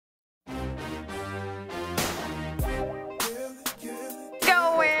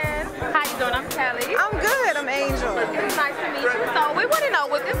to meet you. So we want to know,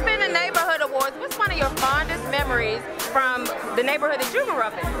 with this being the Neighborhood Awards, what's one of your fondest memories from the neighborhood that you grew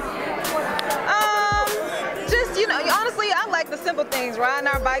up in? Just, you know, honestly, I like the simple things, riding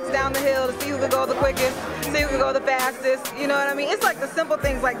our bikes down the hill to see who can go the quickest, see who can go the fastest, you know what I mean? It's like the simple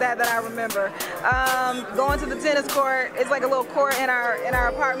things like that that I remember. Going to the tennis court, it's like a little court in our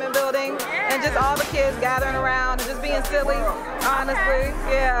apartment building, and just all the kids gathering around and just being silly, honestly,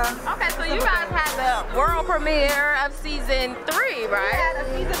 yeah. Okay, so you guys had the world premiere of season 3, right? We had a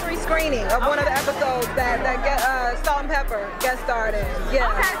season 3 screening of one of the episodes that Salt and Pepper guest starred in, yeah.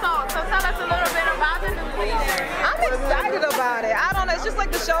 Okay, so tell us a little bit about the new season. I'm excited about it. I don't know. It's just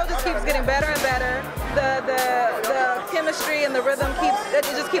like the show just keeps getting better and better. The chemistry and the rhythm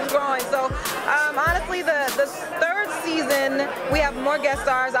just keeps growing. So honestly, the 3rd season we have more guest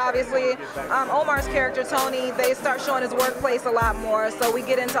stars. Obviously, Omar's character Tony, they start showing his workplace a lot more. So we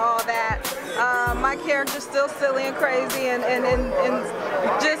get into all that. My character's still silly and crazy and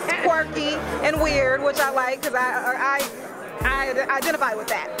just quirky and weird, which I like because I identify with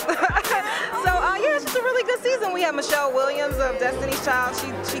that. So yeah, it's just a really good season. We have Michelle Williams of Destiny's Child.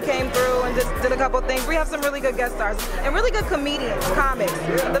 She came through and just did a couple of things. We have some really good guest stars and really good comedians, comics.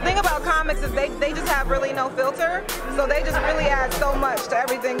 The thing about comics is they just have really no filter, so they just really add so much to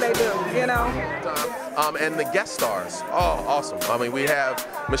everything they do, you know. And the guest stars, oh, awesome. I mean, we have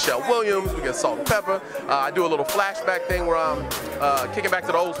Michelle Williams, we get Salt and Pepper. I do a little flashback thing where I'm kicking back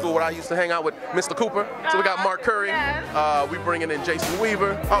to the old school where I used to hang out with Mr. Cooper. So we got Mark Curry. We bringing in Jason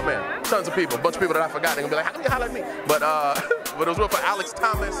Weaver. Oh man, tons of people, a bunch of people that I forgot. They're gonna be like, how can you holler at me? But it was real for Alex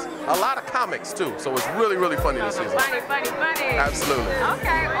Thomas. A lot of comics too, so it's really, really funny this season. Funny. Absolutely.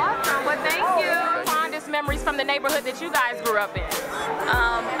 Okay, awesome. Well, thank you. Fondest memories from the neighborhood that you guys grew up in.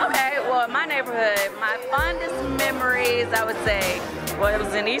 Okay, well, my neighborhood, my fondest memories, I would say, well, it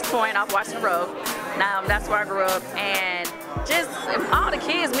was in East Point off Washington Road. Now, that's where I grew up, and just all the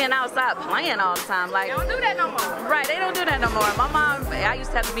kids being outside playing all the time. Like, They don't do that no more. Right, they don't do that no more. My mom, I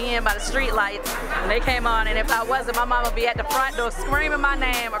used to have to be in by the street lights when they came on, and if I wasn't, my mom would be at the front door screaming my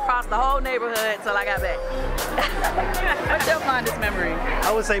name across the whole neighborhood until I got back. What's your fondest memory?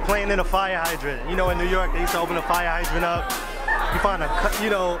 I would say playing in a fire hydrant. You know, in New York, they used to open a fire hydrant up. You find a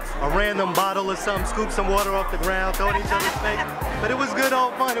random bottle or something, scoop some water off the ground, throw it in each other's face. But it was good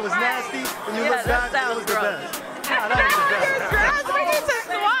old fun. It was nasty. When you look back, it was the best. Yeah, that was the best. We need to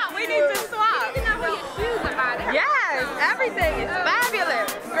swap. We need to swap. You know who your shoes about it. Yes, everything is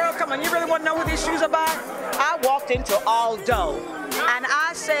fabulous. Girl, come on, you really want to know who these shoes are by? I walked into Aldo, and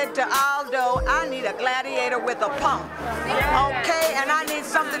I said to Aldo, I need a gladiator with a pump, okay? And I need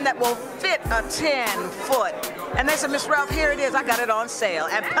something that will fit a 10-foot. And they said, Miss Ralph, here it is. I got it on sale.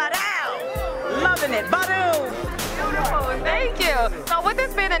 And pa-dow! Loving it. Badoo! Beautiful, thank you. So with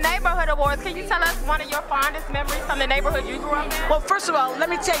this being the Neighborhood Awards, can you tell us one of your fondest memories from the neighborhood you grew up in? Well, first of all, let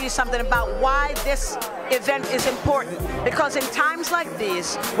me tell you something about why this event is important. Because in times like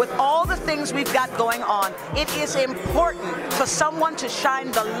these, with all the things we've got going on, it is important for someone to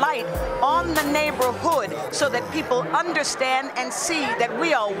shine the light on the neighborhood so that people understand and see that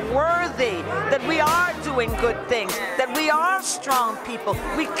we are worthy, that we are doing good things, that we are strong people.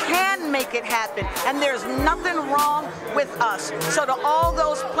 We can make it happen, and there's nothing wrong with us. So to all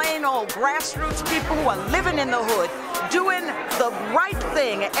those plain old grassroots people who are living in the hood, doing the right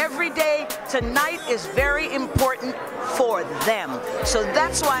thing every day, tonight is very important for them. So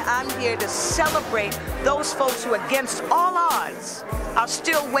that's why I'm here to celebrate those folks who, against all odds, are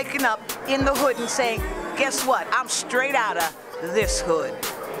still waking up in the hood and saying, guess what? I'm straight out of this hood.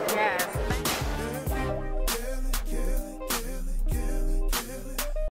 Yes.